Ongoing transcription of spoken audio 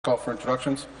Call for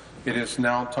introductions. It is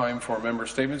now time for member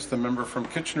statements. The member from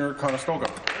Kitchener-Conestoga.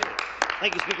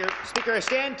 Thank you, Speaker. Speaker, I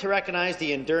stand to recognize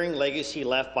the enduring legacy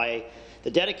left by the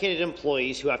dedicated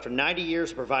employees who, after 90 years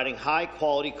of providing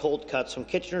high-quality cold cuts from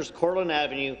Kitchener's Cortland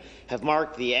Avenue, have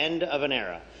marked the end of an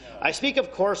era. I speak,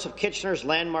 of course, of Kitchener's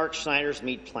landmark Schneider's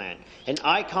Meat Plant, an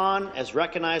icon as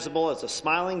recognizable as a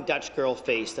smiling Dutch girl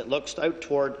face that looks out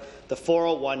toward the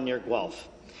 401 near Guelph.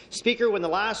 Speaker, when the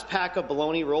last pack of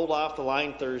bologna rolled off the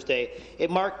line Thursday,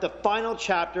 it marked the final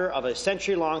chapter of a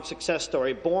century-long success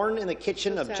story born in the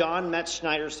kitchen of John Metz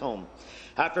Schneider's home.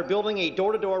 After building a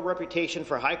door-to-door reputation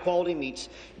for high-quality meats,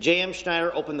 J.M.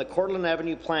 Schneider opened the Cortland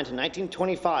Avenue plant in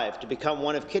 1925 to become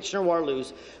one of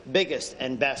Kitchener-Waterloo's biggest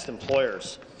and best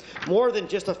employers. More than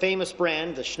just a famous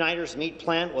brand, the Schneider's Meat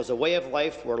Plant was a way of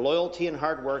life where loyalty and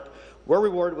hard work were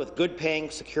rewarded with good-paying,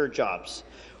 secure jobs.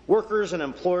 Workers and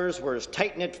employers were a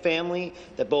tight-knit family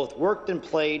that both worked and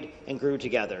played and grew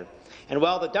together. And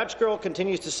while the Dutch girl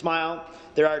continues to smile,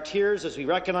 there are tears as we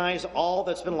recognize all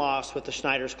that's been lost with the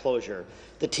Schneider's closure.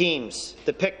 The teams,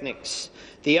 the picnics,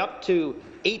 the up to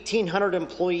 1,800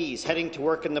 employees heading to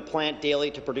work in the plant daily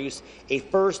to produce a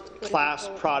first-class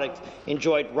product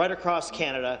enjoyed right across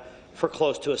Canada for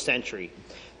close to a century.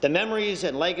 The memories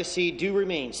and legacy do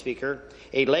remain, Speaker,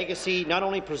 a legacy not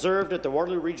only preserved at the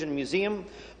Waterloo Region Museum,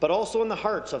 but also in the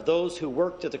hearts of those who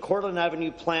worked at the Cortland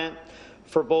Avenue plant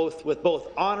with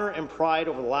both honour and pride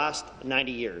over the last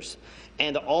 90 years.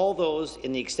 And to all those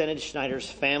in the extended Schneider's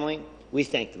family, we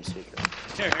thank them, Speaker.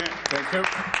 Thank you.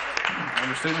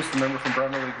 Member statements. The member from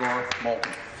Vernile, Malhi.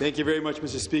 Thank you very much,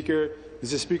 Mr. Speaker.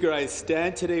 Mr. Speaker, I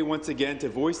stand today once again to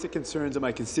voice the concerns of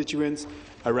my constituents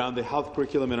around the health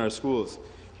curriculum in our schools.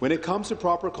 When it comes to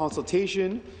proper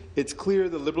consultation, it's clear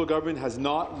the Liberal government has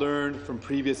not learned from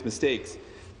previous mistakes.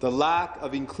 The lack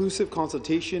of inclusive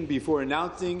consultation before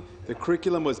announcing the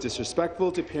curriculum was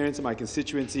disrespectful to parents in my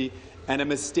constituency and a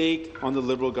mistake on the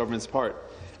Liberal government's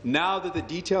part. Now that the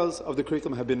details of the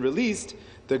curriculum have been released,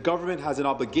 the government has an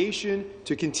obligation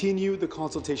to continue the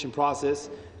consultation process,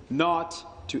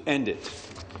 not to end it.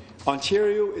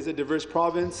 Ontario is a diverse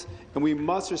province, and we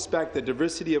must respect the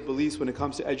diversity of beliefs when it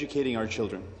comes to educating our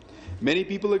children. Many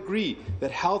people agree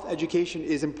that health education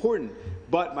is important,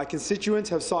 but my constituents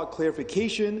have sought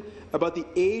clarification about the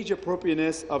age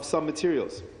appropriateness of some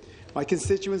materials. My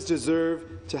constituents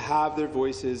deserve to have their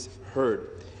voices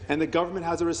heard, and the government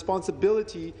has a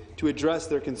responsibility to address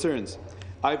their concerns.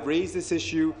 I've raised this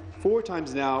issue 4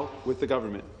 times now with the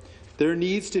government. There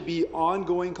needs to be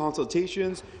ongoing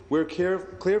consultations where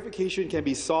clarification can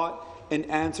be sought and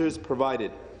answers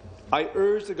provided. I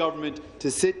urge the government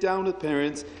to sit down with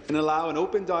parents and allow an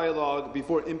open dialogue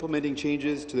before implementing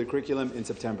changes to the curriculum in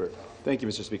September. Thank you,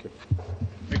 Mr. Speaker.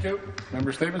 Thank you.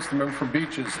 Member statements. The member from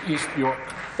Beaches, East York.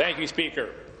 Thank you, Speaker.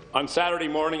 On Saturday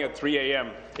morning at 3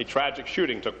 a.m., a tragic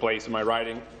shooting took place in my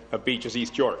riding of Beaches,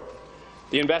 East York.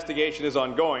 The investigation is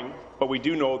ongoing, but we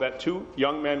do know that 2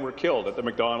 young men were killed at the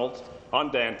McDonald's on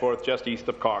Danforth, just east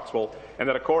of Coxwell, and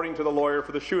that according to the lawyer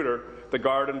for the shooter, the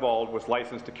guard involved was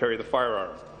licensed to carry the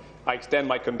firearm. I extend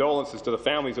my condolences to the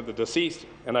families of the deceased,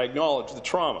 and I acknowledge the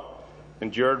trauma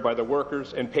endured by the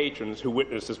workers and patrons who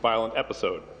witnessed this violent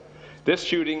episode. This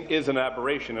shooting is an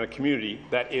aberration in a community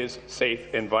that is safe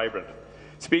and vibrant.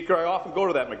 Speaker, I often go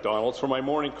to that McDonald's for my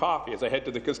morning coffee as I head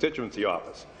to the constituency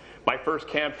office. My first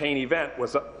campaign event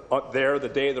was there the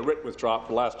day the writ was dropped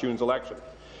for last June's election.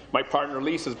 My partner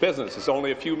Lisa's business is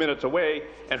only a few minutes away,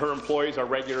 and her employees are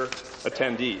regular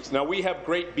attendees. Now, we have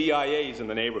great BIAs in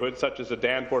the neighbourhood, such as the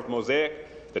Danforth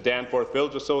Mosaic, the Danforth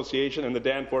Village Association, and the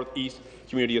Danforth East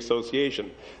Community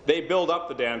Association. They build up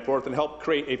the Danforth and help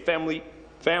create a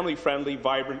family-friendly,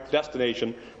 vibrant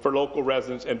destination for local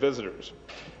residents and visitors.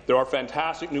 There are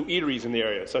fantastic new eateries in the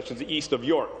area, such as the East of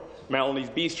York, Malhi's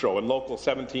Bistro, and Local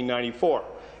 1794.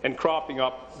 And cropping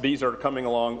up, these are coming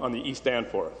along on the East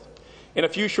Danforth. In a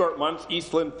few short months,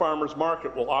 Eastland Farmers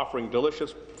Market will offering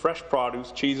delicious fresh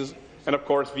produce, cheeses, and of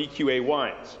course VQA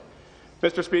wines.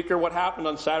 Mr. Speaker, what happened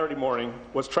on Saturday morning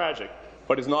was tragic,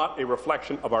 but is not a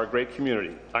reflection of our great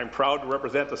community. I'm proud to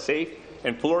represent the safe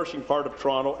and flourishing part of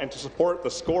Toronto and to support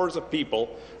the scores of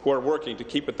people who are working to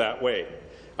keep it that way.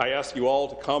 I ask you all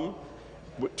to come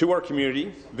to our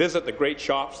community, visit the great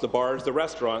shops, the bars, the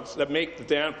restaurants that make the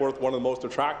Danforth one of the most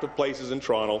attractive places in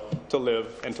Toronto to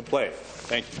live and to play.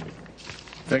 Thank you, Speaker.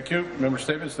 Thank you. Member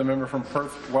statements. The member from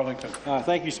Perth, Wellington.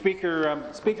 Thank you, Speaker.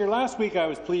 Speaker, last week I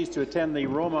was pleased to attend the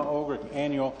Roma Ogric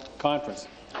annual conference.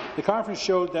 The conference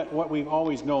showed that what we've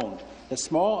always known, that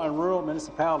small and rural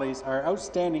municipalities are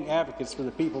outstanding advocates for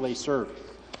the people they serve.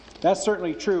 That's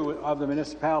certainly true of the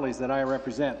municipalities that I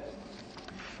represent.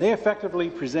 They effectively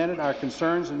presented our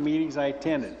concerns in meetings I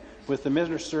attended with the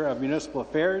Minister of Municipal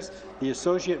Affairs, the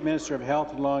Associate Minister of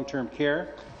Health and Long-Term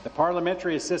Care, the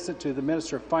Parliamentary Assistant to the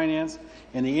Minister of Finance,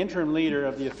 and the interim leader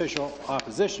of the official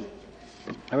opposition.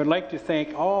 I would like to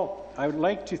thank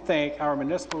our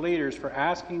municipal leaders for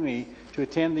asking me to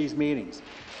attend these meetings.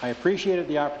 I appreciated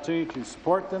the opportunity to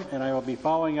support them, and I will be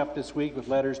following up this week with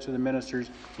letters to the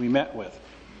ministers we met with.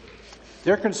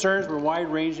 Their concerns were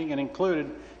wide-ranging and included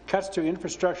cuts to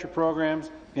infrastructure programs,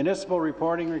 municipal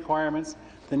reporting requirements,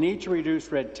 the need to reduce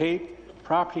red tape,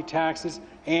 property taxes,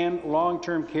 and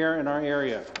long-term care in our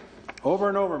area. Over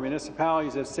and over,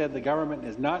 municipalities have said the government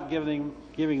is not giving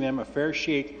them a fair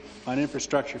shake on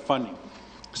infrastructure funding.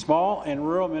 Small and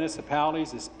rural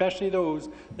municipalities, especially those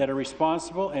that are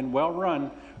responsible and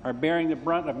well-run, are bearing the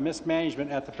brunt of mismanagement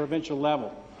at the provincial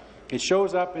level. It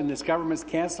shows up in this government's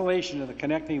cancellation of the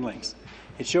connecting links.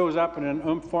 It shows up in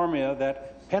an formula that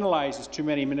penalizes too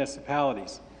many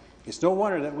municipalities. It's no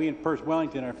wonder that we in Perth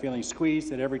Wellington are feeling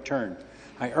squeezed at every turn.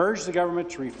 I urge the government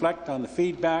to reflect on the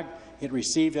feedback it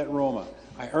received at Roma.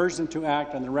 I urge them to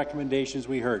act on the recommendations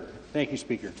we heard. Thank you,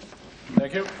 Speaker.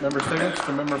 Thank you. Member statements.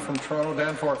 The member from Toronto,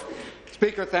 Danforth.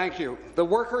 Speaker, thank you. The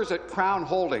workers at Crown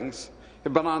Holdings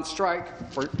have been on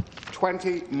strike for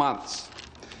 20 months.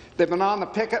 They've been on the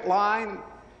picket line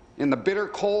in the bitter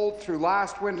cold through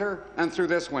last winter and through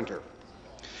this winter.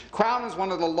 Crown is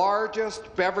one of the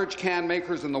largest beverage can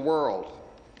makers in the world,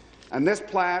 and this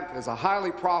plant is a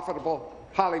highly profitable,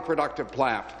 highly productive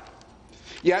plant.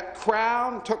 Yet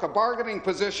Crown took a bargaining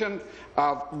position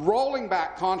of rolling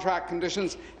back contract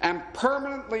conditions and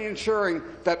permanently ensuring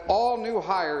that all new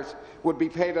hires would be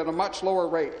paid at a much lower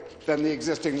rate than the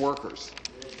existing workers.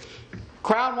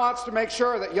 Crown wants to make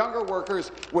sure that younger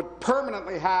workers would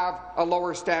permanently have a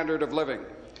lower standard of living.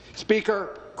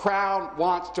 Speaker, Crown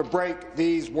wants to break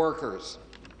these workers.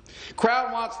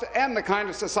 Crown wants to end the kind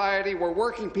of society where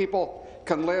working people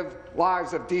can live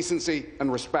lives of decency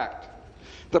and respect.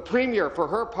 The Premier, for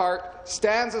her part,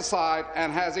 stands aside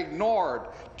and has ignored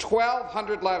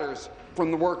 1,200 letters from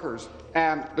the workers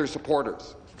and their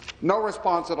supporters. No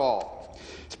response at all.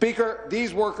 Speaker,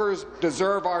 these workers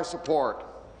deserve our support.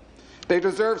 They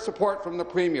deserve support from the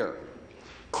Premier.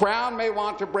 Crown may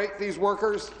want to break these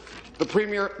workers. The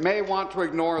Premier may want to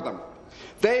ignore them.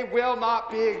 They will not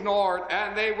be ignored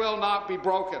and they will not be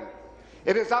broken.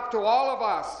 It is up to all of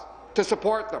us to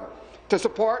support them, to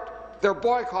support their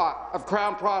boycott of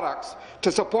Crown products,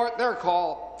 to support their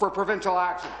call for provincial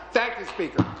action. Thank you,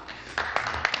 Speaker.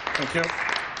 Thank you.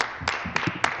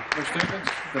 Other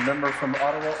statements? The member from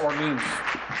Ottawa, Orleans.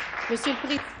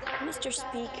 Mr.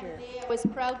 Speaker, I was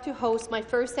proud to host my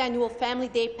first annual Family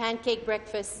Day pancake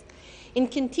breakfast. In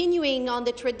continuing on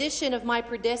the tradition of my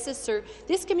predecessor,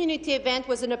 this community event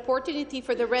was an opportunity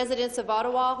for the residents of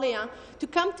Ottawa-Orléans to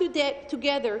come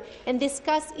together and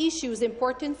discuss issues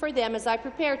important for them as I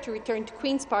prepare to return to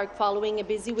Queen's Park following a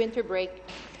busy winter break.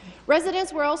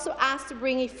 Residents were also asked to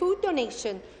bring a food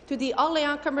donation to the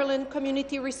Orléans-Cumberland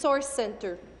Community Resource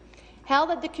Centre.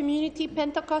 Held at the Community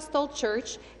Pentecostal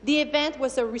Church, the event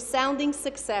was a resounding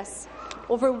success.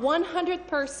 Over 100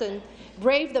 persons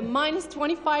braved the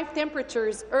 -25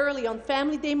 temperatures early on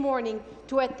Family Day morning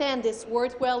to attend this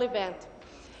worthwhile event.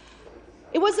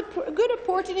 It was a good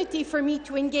opportunity for me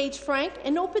to engage frank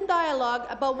and open dialogue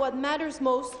about what matters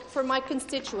most for my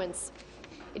constituents.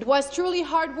 It was truly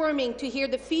heartwarming to hear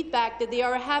the feedback that they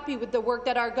are happy with the work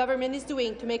that our government is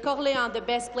doing to make Orléans the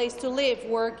best place to live,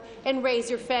 work and raise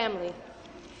your family.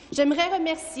 J'aimerais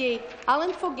remercier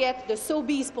Alan Foguet de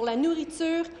Sobeys pour la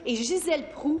nourriture et Gisèle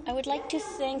Proux. I would like to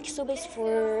thank Sobeys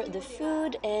for the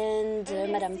food and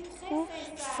Madame Proux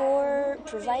for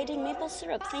providing maple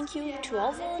syrup. Thank you to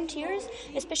all volunteers,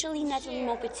 especially Nathalie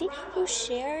Montpetit, who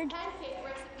shared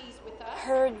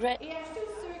her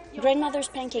grandmother's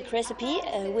pancake recipe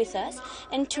with us,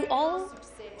 and to all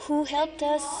who helped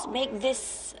us make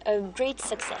this a great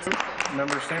success.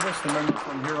 Member statements. The member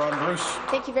from Huron-Bruce.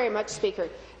 Thank you very much, Speaker.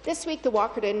 This week, the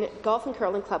Walkerton Golf and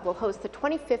Curling Club will host the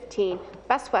 2015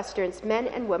 Best Westerns Men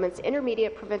and Women's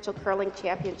Intermediate Provincial Curling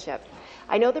Championship.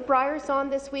 I know the Briar's on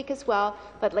this week as well,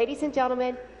 but ladies and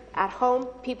gentlemen, at home,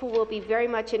 people will be very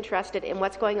much interested in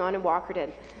what's going on in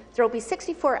Walkerton. There will be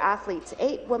 64 athletes,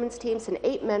 8 women's teams and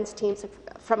 8 men's teams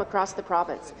from across the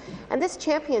province. And this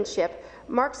championship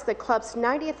marks the club's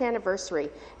 90th anniversary,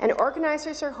 and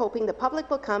organizers are hoping the public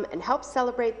will come and help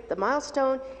celebrate the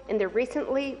milestone in their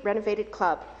recently renovated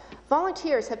club.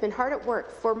 Volunteers have been hard at work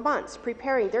for months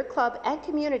preparing their club and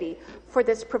community for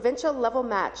this provincial-level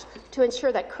match to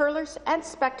ensure that curlers and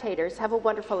spectators have a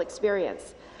wonderful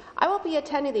experience. I will be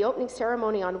attending the opening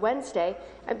ceremony on Wednesday,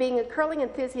 and being a curling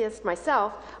enthusiast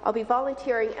myself, I'll be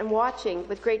volunteering and watching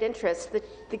with great interest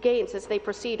the games as they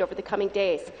proceed over the coming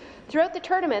days. Throughout the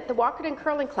tournament, the Walkerton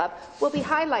Curling Club will be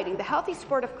highlighting the healthy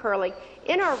sport of curling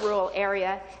in our rural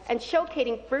area and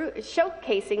showcasing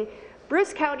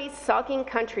Bruce County's Saugeen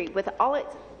Country with all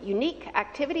its unique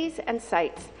activities and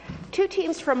sites. Two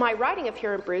teams from my riding of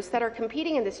Huron Bruce that are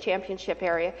competing in this championship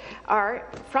area are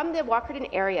from the Walkerton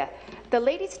area. The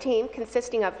ladies team,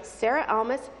 consisting of Sarah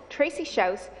Almas, Tracy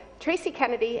Schaus, Tracy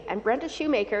Kennedy and Brenda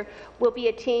Shoemaker, will be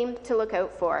a team to look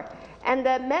out for. And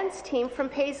the men's team from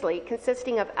Paisley,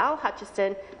 consisting of Al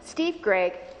Hutchison, Steve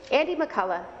Gregg, Andy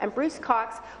McCullough and Bruce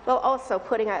Cox, will also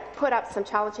put up some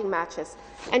challenging matches.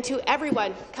 And to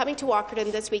everyone coming to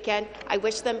Walkerton this weekend, I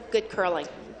wish them good curling.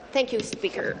 Thank you,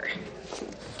 Speaker.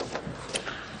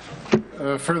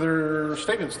 Further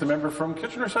statements. The member from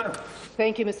Kitchener Centre.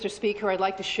 Thank you, Mr. Speaker. I'd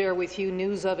like to share with you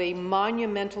news of a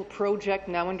monumental project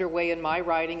now underway in my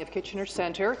riding of Kitchener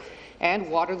Centre and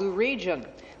Waterloo Region.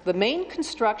 The main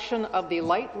construction of the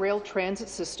light rail transit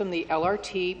system, the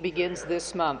LRT, begins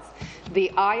this month. The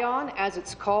ION, as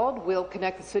it's called, will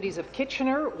connect the cities of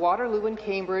Kitchener, Waterloo and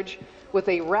Cambridge with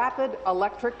a rapid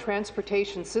electric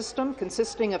transportation system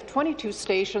consisting of 22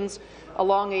 stations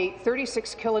along a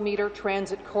 36-kilometre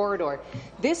transit corridor.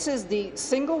 This is the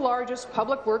single largest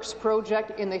public works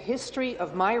project in the history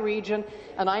of my region,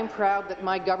 and I'm proud that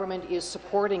my government is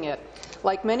supporting it.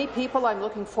 Like many people, I'm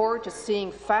looking forward to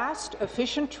seeing fast,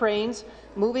 efficient trains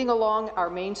moving along our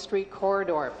Main Street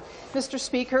corridor. Mr.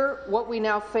 Speaker, what we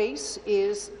now face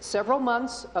is several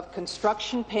months of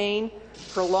construction pain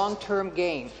for long-term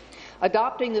gain.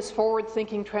 Adopting this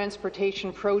forward-thinking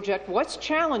transportation project was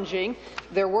challenging.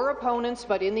 There were opponents,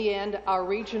 but in the end, our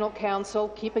regional council,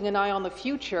 keeping an eye on the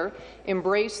future,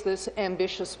 embraced this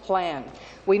ambitious plan.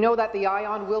 We know that the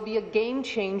ION will be a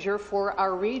game-changer for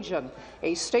our region.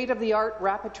 A state-of-the-art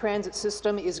rapid transit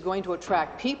system is going to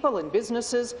attract people and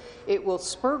businesses. It will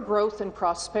spur growth and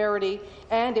prosperity,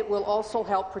 and it will also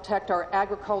help protect our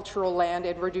agricultural land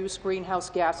and reduce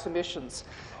greenhouse gas emissions.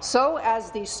 So,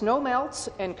 as the snow melts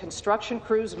and construction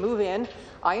crews move in,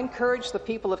 I encourage the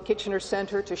people of Kitchener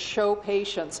Centre to show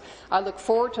patience. I look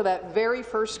forward to that very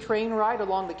first train ride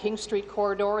along the King Street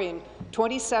corridor in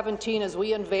 2017 as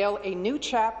we unveil a new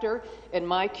chapter in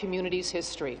my community's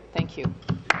history. Thank you.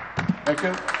 Thank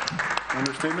you.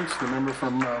 Member statements. The member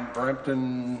from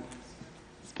Brampton.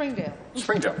 Springdale.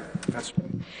 Springdale. That's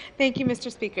Thank you,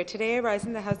 Mr. Speaker. Today I rise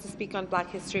in the House to speak on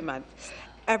Black History Month.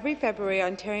 Every February,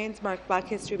 Ontarians mark Black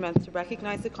History Month to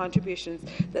recognize the contributions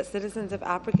that citizens of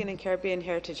African and Caribbean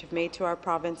heritage have made to our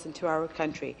province and to our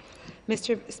country.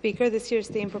 Mr. Speaker, this year's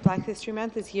theme for Black History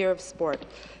Month is Year of Sport.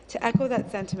 To echo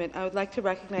that sentiment, I would like to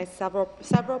recognize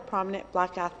several prominent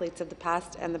Black athletes of the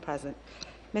past and the present.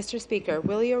 Mr. Speaker,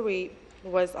 Willie O'Ree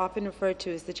was often referred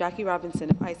to as the Jackie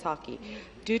Robinson of ice hockey.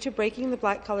 Due to breaking the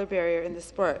black colour barrier in the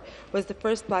sport, was the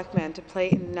first Black man to play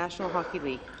in the National Hockey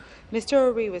League. Mr.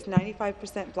 O'Ree was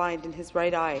 95% blind in his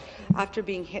right eye after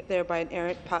being hit there by an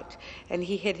errant puck, and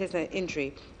he hid his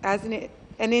injury, an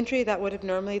injury that would have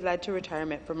normally led to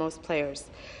retirement for most players.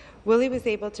 Willie was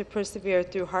able to persevere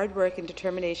through hard work and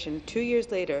determination. 2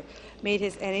 years later, made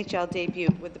his NHL debut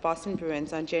with the Boston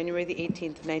Bruins on January the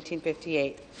 18th of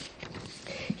 1958.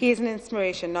 He is an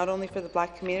inspiration not only for the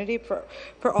Black community,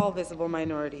 for all visible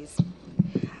minorities.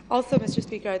 Also, Mr.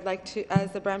 Speaker, I'd like to,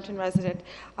 as a Brampton resident,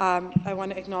 I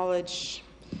want to acknowledge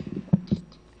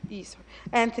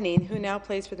Anthony, who now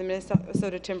plays for the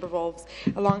Minnesota Timberwolves,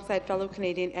 alongside fellow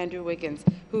Canadian Andrew Wiggins,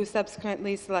 who was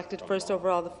subsequently selected first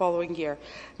overall the following year.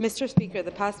 Mr. Speaker,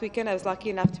 the past weekend I was lucky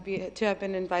enough to have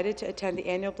been invited to attend the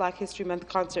annual Black History Month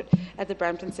concert at the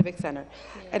Brampton Civic Centre,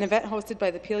 an event hosted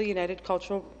by the Peel United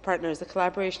Cultural Partners, a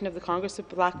collaboration of the Congress of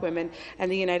Black Women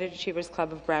and the United Achievers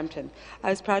Club of Brampton. I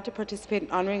was proud to participate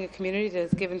in honouring a community that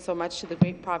has given so much to the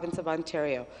great province of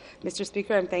Ontario. Mr.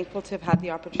 Speaker, I'm thankful to have had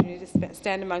the opportunity to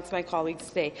stand amongst my colleagues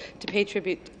today to pay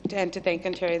tribute and to thank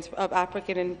Ontarians of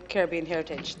African and Caribbean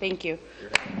heritage. Thank you.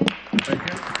 Thank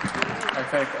you. I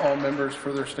thank all members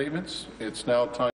for their statements. It's now time.